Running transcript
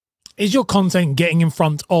Is your content getting in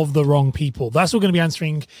front of the wrong people? That's what we're going to be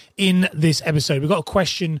answering in this episode. We've got a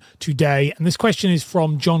question today, and this question is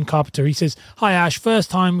from John Carpenter. He says, "Hi Ash, first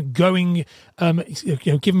time going,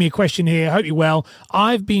 giving me a question here. Hope you're well.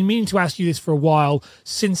 I've been meaning to ask you this for a while.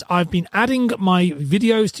 Since I've been adding my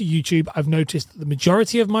videos to YouTube, I've noticed that the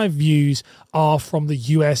majority of my views are from the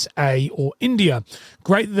USA or India.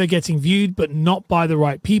 Great that they're getting viewed, but not by the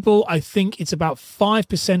right people. I think it's about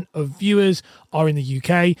 5% of viewers are in the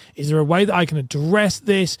UK. Is there a way that I can address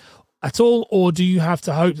this at all, or do you have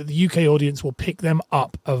to hope that the UK audience will pick them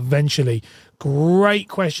up eventually?" Great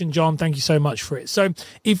question, John. Thank you so much for it. So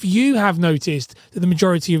if you have noticed that the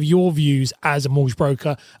majority of your views as a mortgage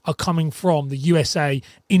broker are coming from the USA,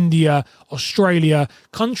 India, Australia,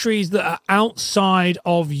 countries that are outside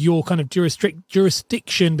of your kind of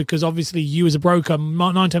jurisdiction, because obviously you as a broker,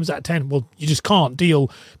 9 times out of 10, well, you just can't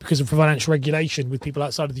deal because of financial regulation with people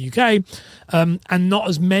outside of the UK, and not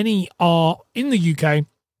as many are in the UK,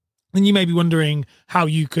 then you may be wondering how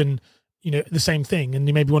you can, the same thing. And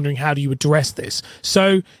you may be wondering, how do you address this?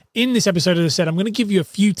 So in this episode, as I said, I'm going to give you a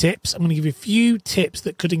few tips. I'm going to give you a few tips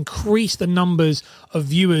that could increase the numbers of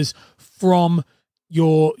viewers from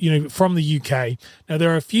from the UK. Now,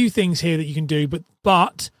 there are a few things here that you can do,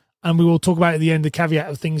 but, and we will talk about at the end, the caveat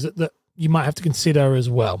of things that you might have to consider as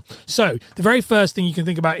well. So the very first thing you can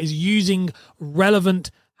think about is using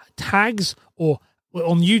relevant tags, or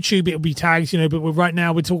on YouTube it'll be tags, but right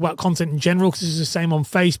now we're talking about content in general, because it's the same on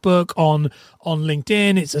Facebook, on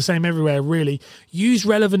LinkedIn, it's the same everywhere really. Use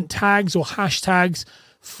relevant tags or hashtags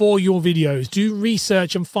for your videos. Do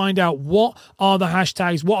research and find out what are the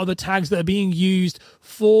hashtags, what are the tags that are being used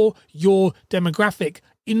for your demographic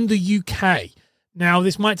in the UK. Now,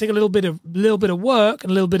 this might take a little bit of work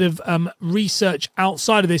and a little bit of research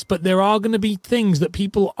outside of this, but there are going to be things that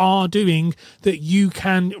people are doing that you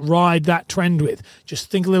can ride that trend with.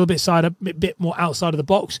 Just think a little bit more outside of the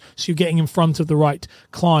box, so you're getting in front of the right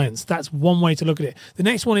clients. That's one way to look at it. The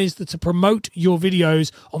next one is to promote your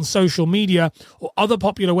videos on social media or other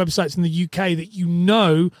popular websites in the UK that you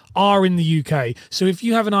know are in the UK. So if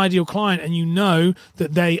you have an ideal client and you know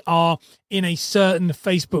that they are in a certain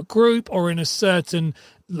Facebook group or in a certain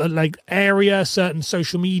area, certain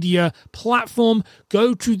social media platform,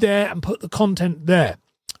 go to there and put the content there.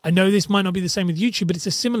 I know this might not be the same with YouTube, but it's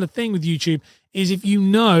a similar thing with YouTube, is if you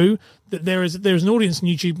know that there's an audience on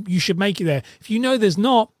YouTube, you should make it there. If you know there's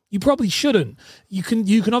not, you probably shouldn't. You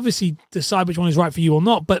can obviously decide which one is right for you or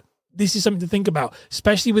not, but this is something to think about,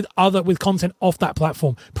 especially with content off that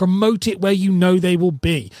platform. Promote it where you know they will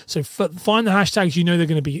be. So find the hashtags you know they're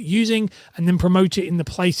going to be using, and then promote it in the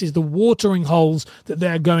places, the watering holes that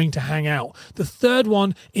they're going to hang out. The third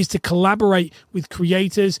one is to collaborate with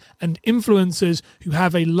creators and influencers who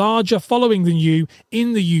have a larger following than you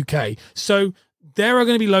in the UK. So there are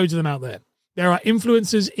going to be loads of them out there. There are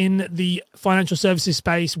influencers in the financial services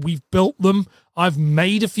space. We've built them. I've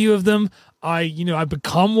made a few of them. I've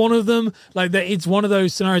become one of them. It's one of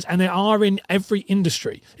those scenarios, and they are in every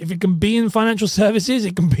industry. If it can be in financial services,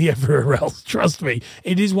 it can be everywhere else. Trust me,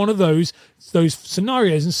 it is one of those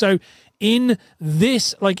scenarios. And so in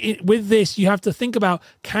this, with this, you have to think about,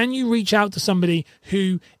 can you reach out to somebody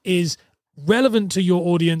who is relevant to your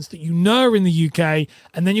audience that you know are in the UK,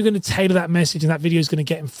 and then you're going to tailor that message, and that video is going to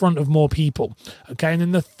get in front of more people. Okay, and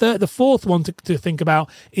then the fourth one to think about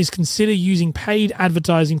is consider using paid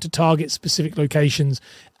advertising to target specific locations,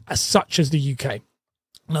 such as the UK.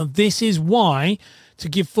 Now, this is why, to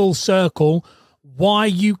give full circle, why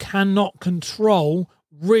you cannot control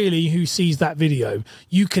really who sees that video.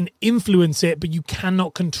 You can influence it, but you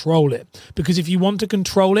cannot control it, because if you want to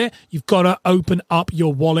control it, you've got to open up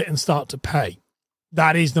your wallet and start to pay.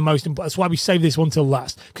 That is the most important. That's why we save this one till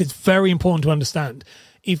last, because it's very important to understand.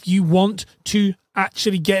 If you want to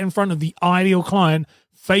actually get in front of the ideal client,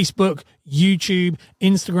 Facebook, YouTube,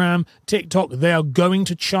 Instagram, TikTok, they are going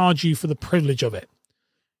to charge you for the privilege of it.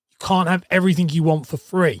 Can't have everything you want for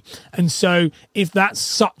free. And so if that's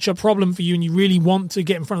such a problem for you and you really want to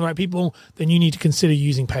get in front of the right people, then you need to consider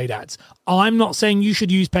using paid ads. I'm not saying you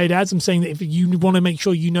should use paid ads. I'm saying that if you want to make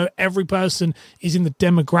sure you know every person is in the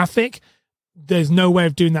demographic, there's no way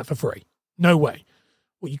of doing that for free. No way.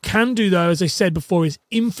 What you can do, though, as I said before, is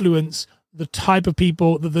influence the type of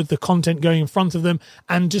people, the content going in front of them,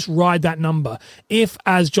 and just ride that number. If,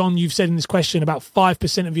 as John, you've said in this question, about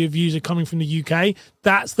 5% of your views are coming from the UK,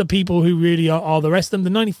 that's the people who really are the rest of them.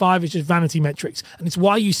 The 95 is just vanity metrics. And it's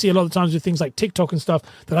why you see a lot of times with things like TikTok and stuff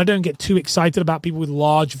that I don't get too excited about people with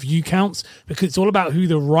large view counts, because it's all about who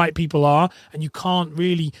the right people are, and you can't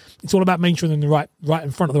really, it's all about making sure they're right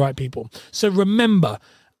in front of the right people. So remember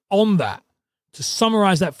on that, to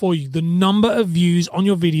summarize that for you, the number of views on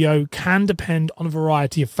your video can depend on a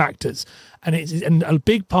variety of factors. And a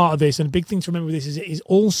big part of this, and a big thing to remember with this, is it is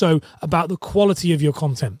also about the quality of your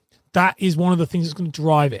content. That is one of the things that's going to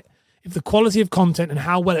drive it. If the quality of content and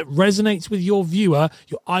how well it resonates with your viewer,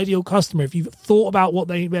 your ideal customer, if you've thought about what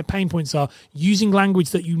their pain points are, using language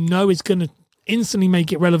that you know is going to instantly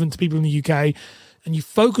make it relevant to people in the UK, and you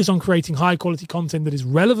focus on creating high quality content that is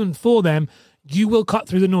relevant for them, you will cut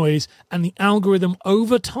through the noise, and the algorithm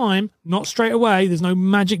over time, not straight away, there's no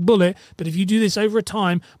magic bullet, but if you do this over a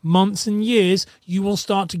time, months and years, you will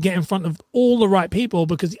start to get in front of all the right people,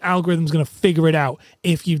 because the algorithm's going to figure it out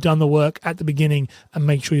if you've done the work at the beginning and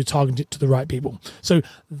make sure you're targeting it to the right people. So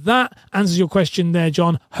that answers your question there,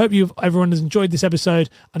 John. Hope everyone has enjoyed this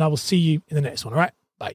episode, and I will see you in the next one. All right.